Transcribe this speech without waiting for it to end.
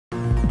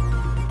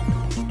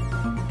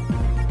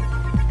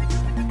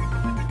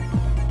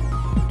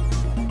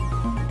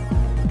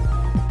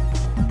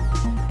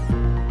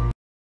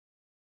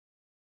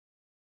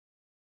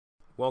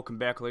Welcome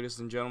back, ladies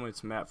and gentlemen.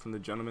 It's Matt from the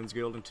Gentleman's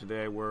Guild, and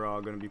today we're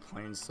going to be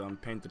playing some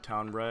Paint the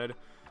Town Red.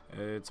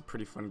 It's a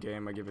pretty fun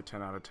game. I give it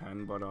 10 out of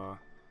 10, but let's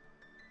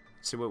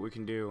see what we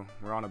can do.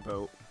 We're on a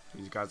boat.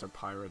 These guys are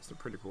pirates. They're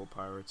pretty cool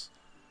pirates.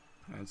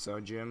 And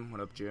so, Jim.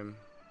 What up, Jim?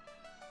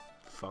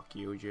 Fuck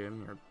you,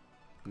 Jim. You're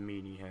a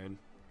meaty head.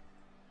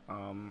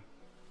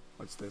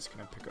 What's this? Can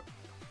I pick up?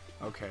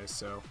 Okay,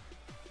 so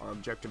our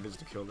objective is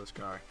to kill this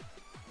guy.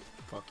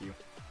 Fuck you.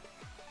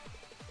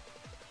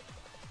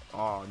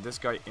 Oh, this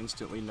guy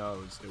instantly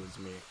knows it was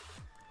me.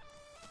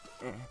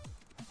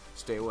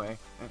 Stay away.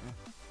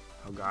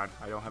 Oh god,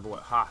 I don't have a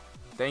what? Ha!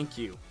 Thank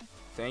you.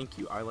 Thank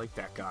you. I like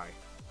that guy.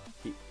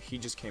 He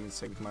just came and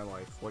saved my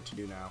life. What to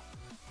do now?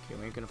 Okay,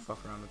 we ain't gonna fuck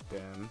around with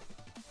them.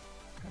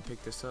 Can I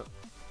pick this up?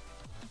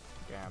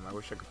 Damn, I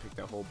wish I could pick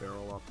that whole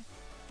barrel up.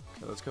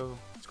 Okay, let's go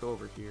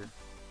over here.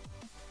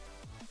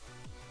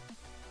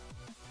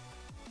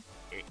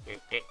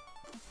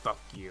 Fuck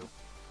you.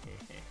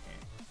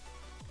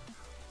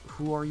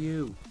 Who are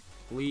you?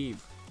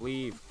 Leave,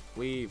 leave,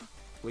 leave,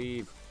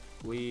 leave,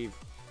 leave,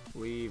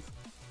 leave,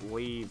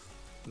 leave,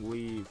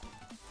 leave.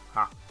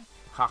 Ha,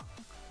 ha.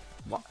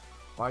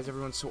 Why is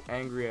everyone so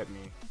angry at me?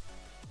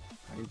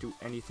 I didn't do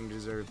anything to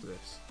deserve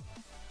this.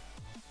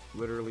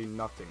 Literally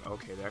nothing.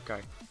 Okay, that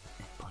guy.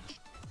 Punch.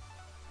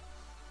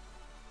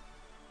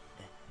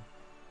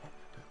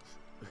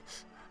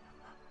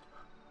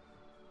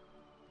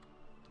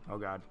 Oh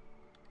god.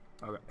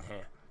 Oh god.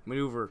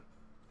 Maneuver.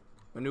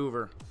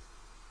 Maneuver.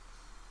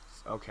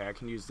 Okay, I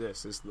can use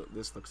this.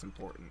 This looks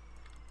important.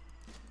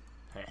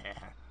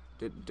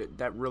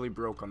 That really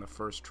broke on the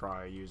first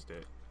try I used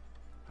it.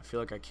 I feel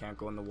like I can't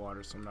go in the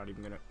water, so I'm not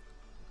even gonna...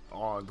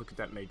 Oh, look at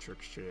that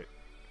matrix shit.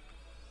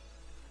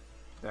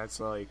 That's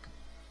like...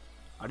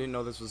 I didn't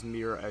know this was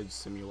Mirror Edge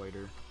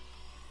Simulator.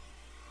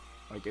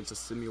 Like, it's a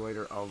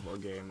simulator of a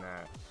game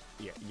that...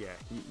 Yeah,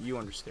 you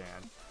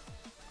understand.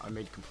 I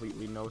made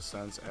completely no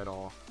sense at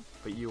all,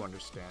 but you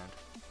understand.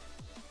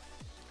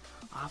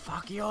 Ah,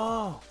 fuck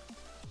you!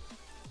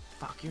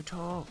 Fuck you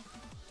too.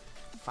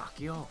 Fuck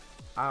you.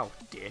 Ow,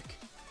 dick.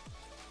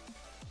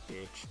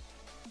 Bitch.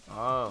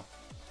 Oh.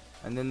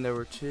 And then there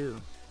were two.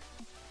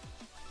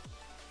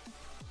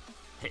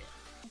 Hey,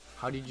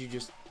 how did you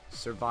just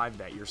survive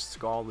that? Your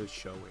skull is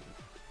showing.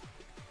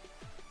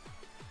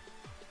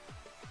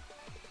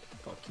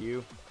 Fuck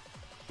you.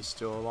 He's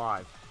still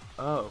alive.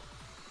 Oh,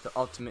 the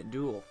ultimate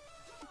duel.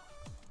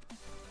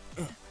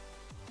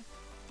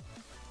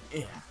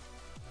 Yeah.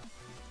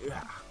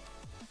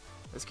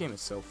 This game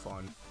is so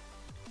fun.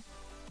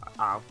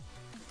 Ow.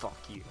 Fuck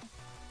you.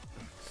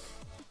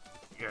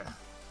 Yeah.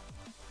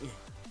 I'm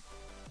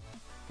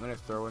gonna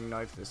throwing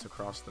knife this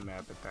across the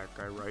map at that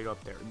guy right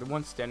up there. The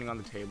one standing on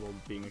the table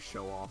being a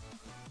show off.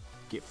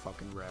 Get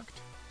fucking wrecked.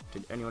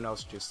 Did anyone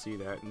else just see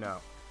that? No.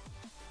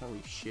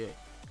 Holy shit.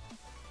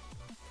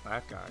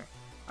 That guy.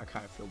 I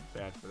kind of feel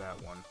bad for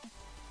that one.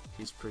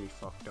 He's pretty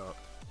fucked up.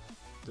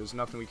 There's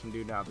nothing we can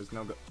do now. There's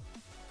no go...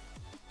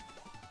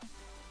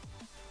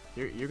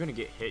 You're gonna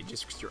get hit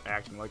just because you're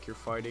acting like you're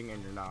fighting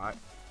and you're not.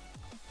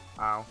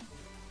 Ow.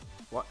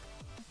 What?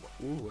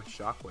 Ooh, a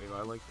shockwave.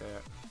 I like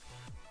that.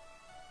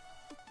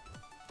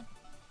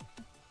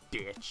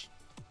 Bitch.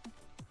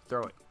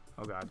 Throw it.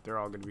 Oh god, they're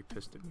all gonna be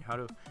pissed at me. How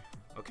do...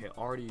 Okay,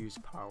 already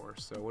used power.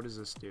 So what does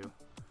this do?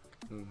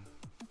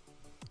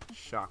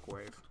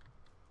 Shockwave.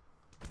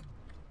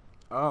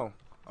 Oh,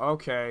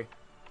 okay.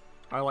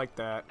 I like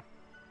that.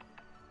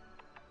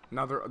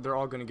 Now they're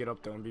all gonna get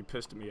up there and be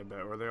pissed at me a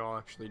bit, or they're all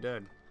actually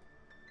dead.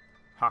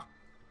 Ha!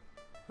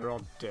 They're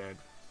all dead.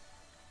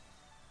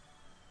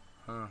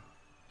 Huh.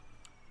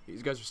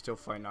 These guys are still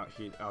fighting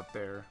out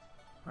there.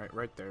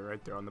 Right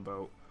there on the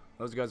boat.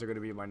 Those guys are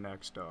gonna be my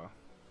next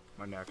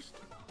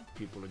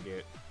people to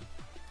get.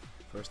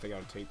 First I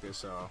gotta take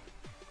this what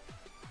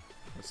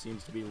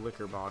seems to be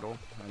liquor bottle,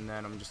 and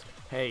then I'm just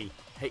hey.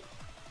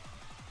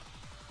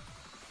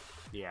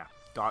 Yeah,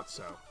 thought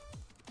so.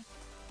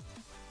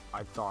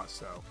 I thought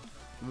so.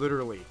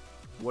 Literally.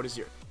 What is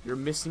you're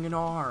missing an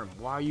arm.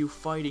 Why are you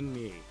fighting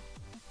me?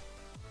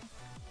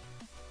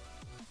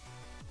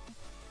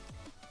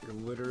 You're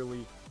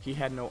literally... He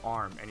had no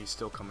arm and he's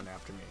still coming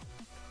after me.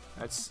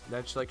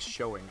 That's like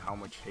showing how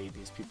much hate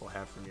these people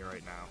have for me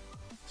right now.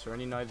 Is there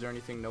any knives or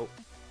anything? Nope.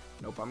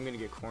 Nope, I'm gonna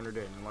get cornered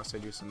in unless I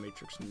do some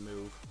matrix and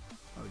move.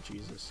 Oh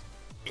Jesus.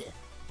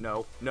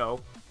 No.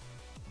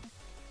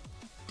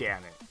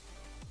 Damn it.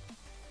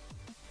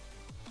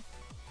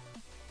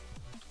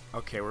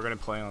 Okay, we're gonna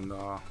play on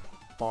the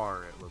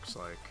bar, it looks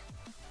like.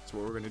 That's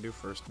what we're gonna do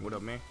first. What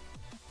up, me?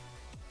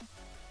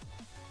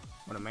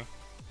 What up, me?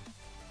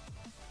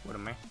 What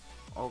up, me?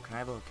 Oh, can I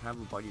have a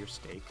bite of your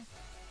steak?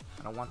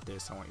 I don't want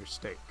this, I want your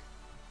steak.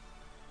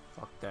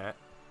 Fuck that.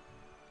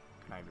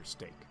 Can I have your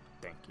steak?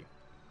 Thank you.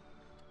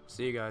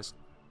 See you guys.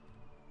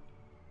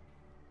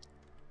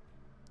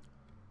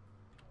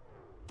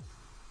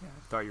 Yeah,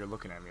 I thought you were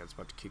looking at me. I was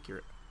about to kick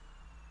your...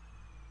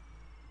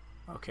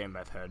 Okay,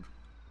 meth head.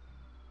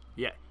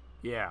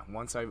 Yeah,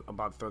 once I'm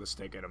about to throw the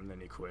steak at him,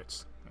 then he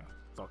quits. Yeah,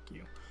 fuck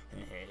you.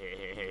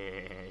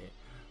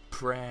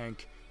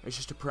 Prank. It's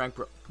just a prank,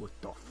 bro. What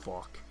the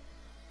fuck?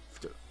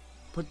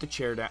 Put the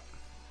chair down.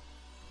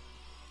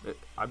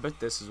 I bet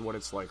this is what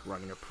it's like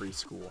running a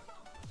preschool.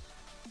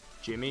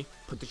 Jimmy,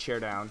 put the chair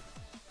down.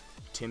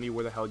 Timmy,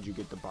 where the hell did you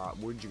get the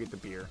where did you get the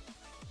beer?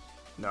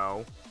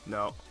 No,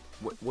 no.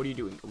 What are you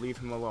doing? Leave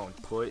him alone.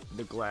 Put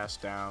the glass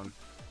down.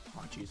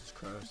 Oh, Jesus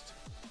Christ.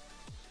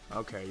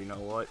 Okay, you know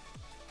what?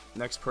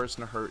 Next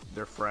person to hurt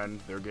their friend,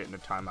 they're getting a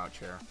timeout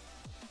chair.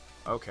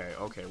 Okay,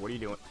 okay, what are you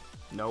doing?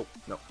 Nope,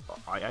 no.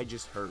 I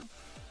just hurt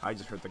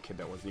the kid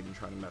that wasn't even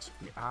trying to mess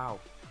with me. Ow.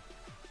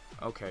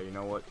 Okay, you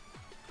know what?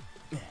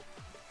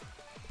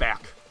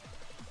 Back.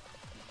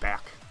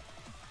 Back.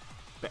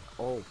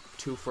 Oh,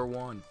 2 for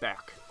 1.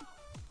 Back.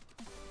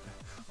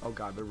 Oh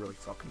god, they're really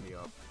fucking me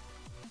up.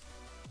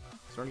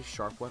 Is there any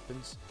sharp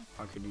weapons?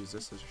 I could use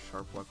this as a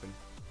sharp weapon.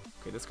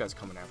 Okay, this guy's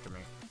coming after me.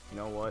 You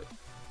know what?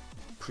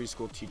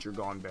 Preschool teacher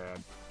gone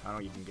bad. I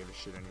don't even give a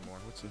shit anymore.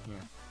 What's in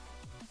here?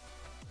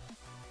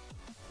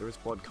 There was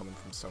blood coming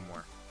from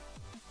somewhere.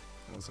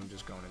 Unless I'm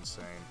just going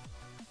insane.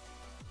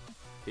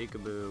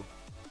 Peekaboo.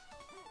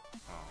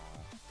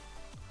 Oh.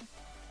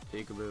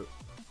 Peekaboo.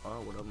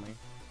 Oh, what up, me?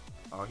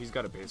 Oh, he's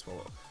got a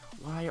baseball.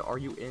 Why are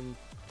you in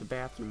the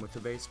bathroom with a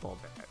baseball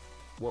bat?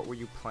 What were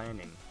you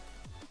planning?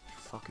 You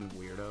fucking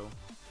weirdo.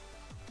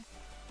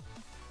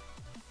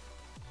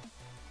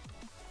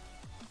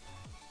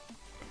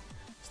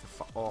 It's the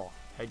oh,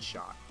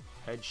 headshot.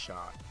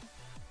 Headshot.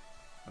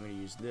 I'm gonna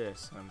use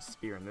this. I'm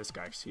spearing this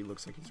guy because he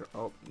looks like he's.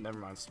 Oh, never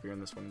mind. Spearing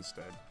this one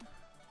instead.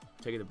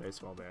 Take the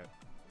baseball bat.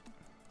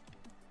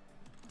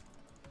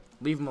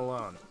 Leave him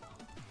alone.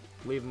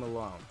 Leave him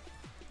alone.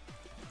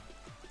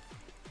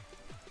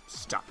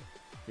 Stop.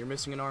 You're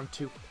missing an arm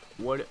too.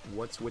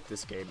 What's with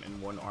this game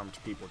and one-armed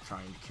people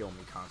trying to kill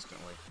me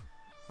constantly?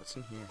 What's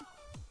in here?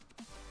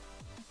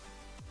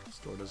 This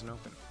door doesn't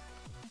open.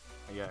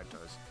 Oh, yeah, it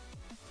does.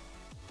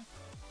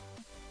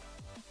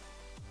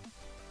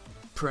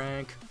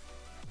 Prank.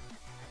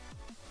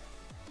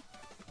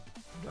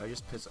 I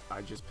just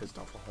pissed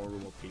off a whole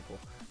room of people.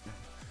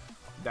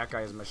 That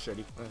guy has a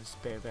machete.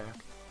 Spare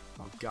back.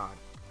 Oh god.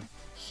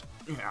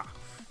 Yeah.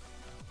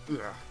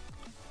 Yeah.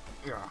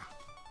 Yeah.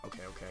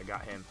 Okay, okay, I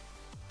got him.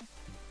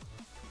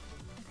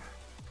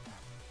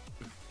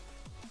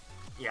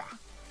 Yeah.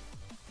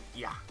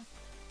 Yeah.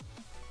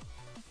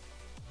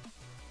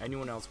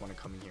 Anyone else want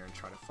to come in here and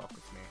try to fuck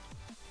with me?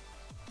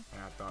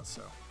 Yeah, I thought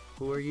so.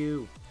 Who are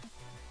you?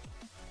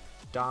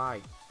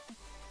 Die.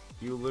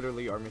 You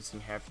literally are missing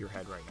half your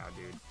head right now,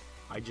 dude.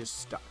 I just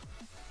stopped.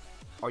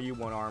 Are you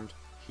one-armed?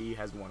 He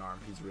has one arm.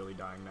 He's really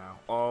dying now.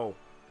 Oh.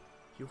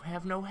 You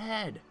have no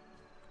head.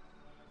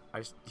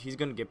 He's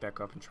gonna get back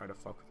up and try to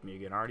fuck with me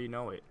again. I already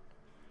know it.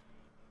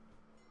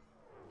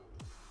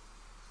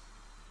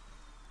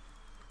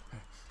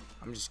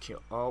 I'm just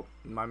kill. Oh,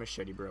 my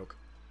machete broke.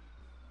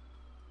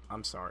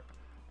 I'm sorry.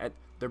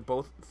 They're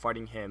both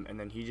fighting him, and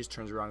then he just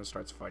turns around and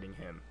starts fighting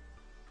him.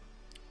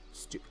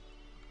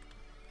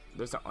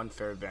 There's an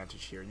unfair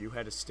advantage here. You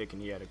had a stick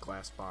and he had a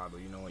glass bottle.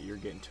 You know what? You're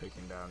getting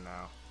taken down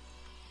now.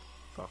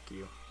 Fuck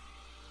you.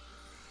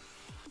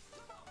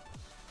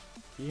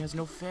 He has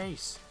no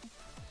face.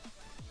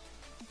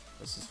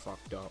 This is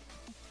fucked up.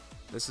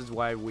 This is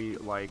why we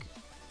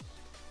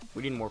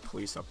need more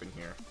police up in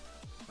here.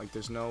 Like,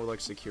 there's no, like,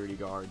 security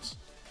guards.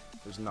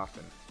 There's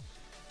nothing.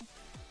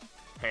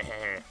 Hey, hey,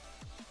 hey.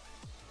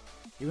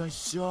 You guys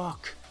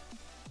suck.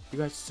 You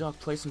guys suck.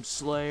 Play some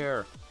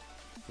Slayer.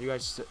 You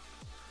guys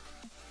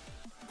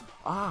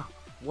Ah,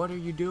 what are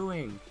you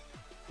doing?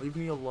 Leave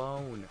me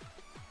alone.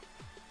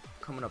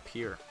 Coming up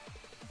here.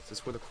 Is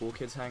this where the cool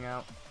kids hang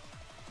out?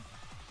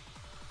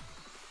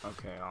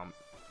 Okay,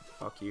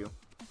 fuck you.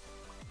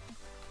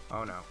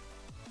 Oh no.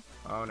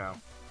 Oh no.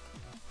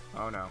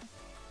 Oh no.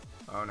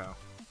 Oh no.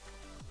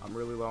 I'm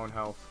really low in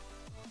health.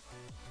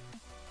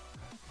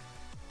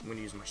 I'm gonna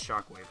use my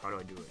shockwave. How do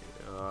I do it?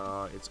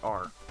 It's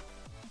R.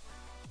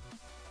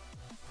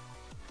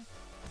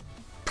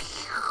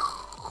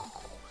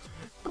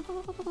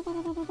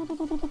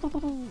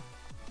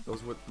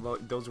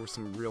 Those were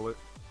some real.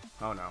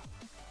 Oh no.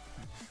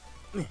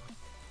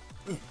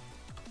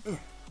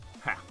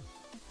 Ha.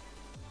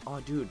 Oh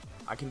dude,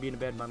 I can be in a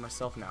bed by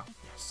myself now.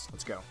 Yes,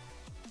 let's go.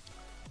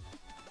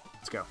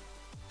 Let's go.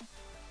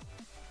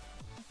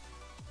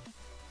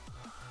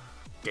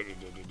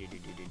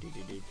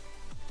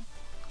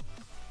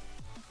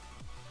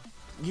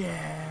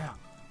 Yeah.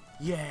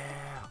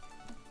 Yeah.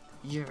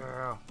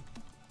 Yeah.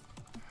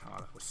 Oh,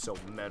 that was so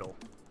metal.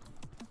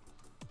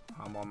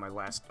 I'm on my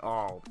last.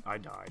 Oh, I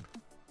died.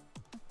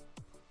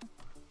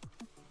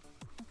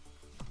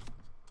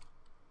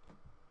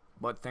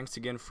 But thanks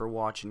again for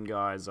watching,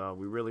 guys.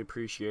 We really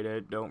appreciate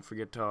it. Don't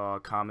forget to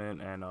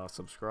comment and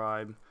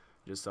subscribe.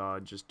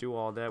 Just do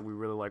all that. We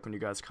really like when you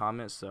guys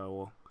comment.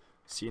 So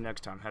see you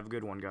next time. Have a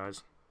good one,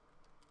 guys.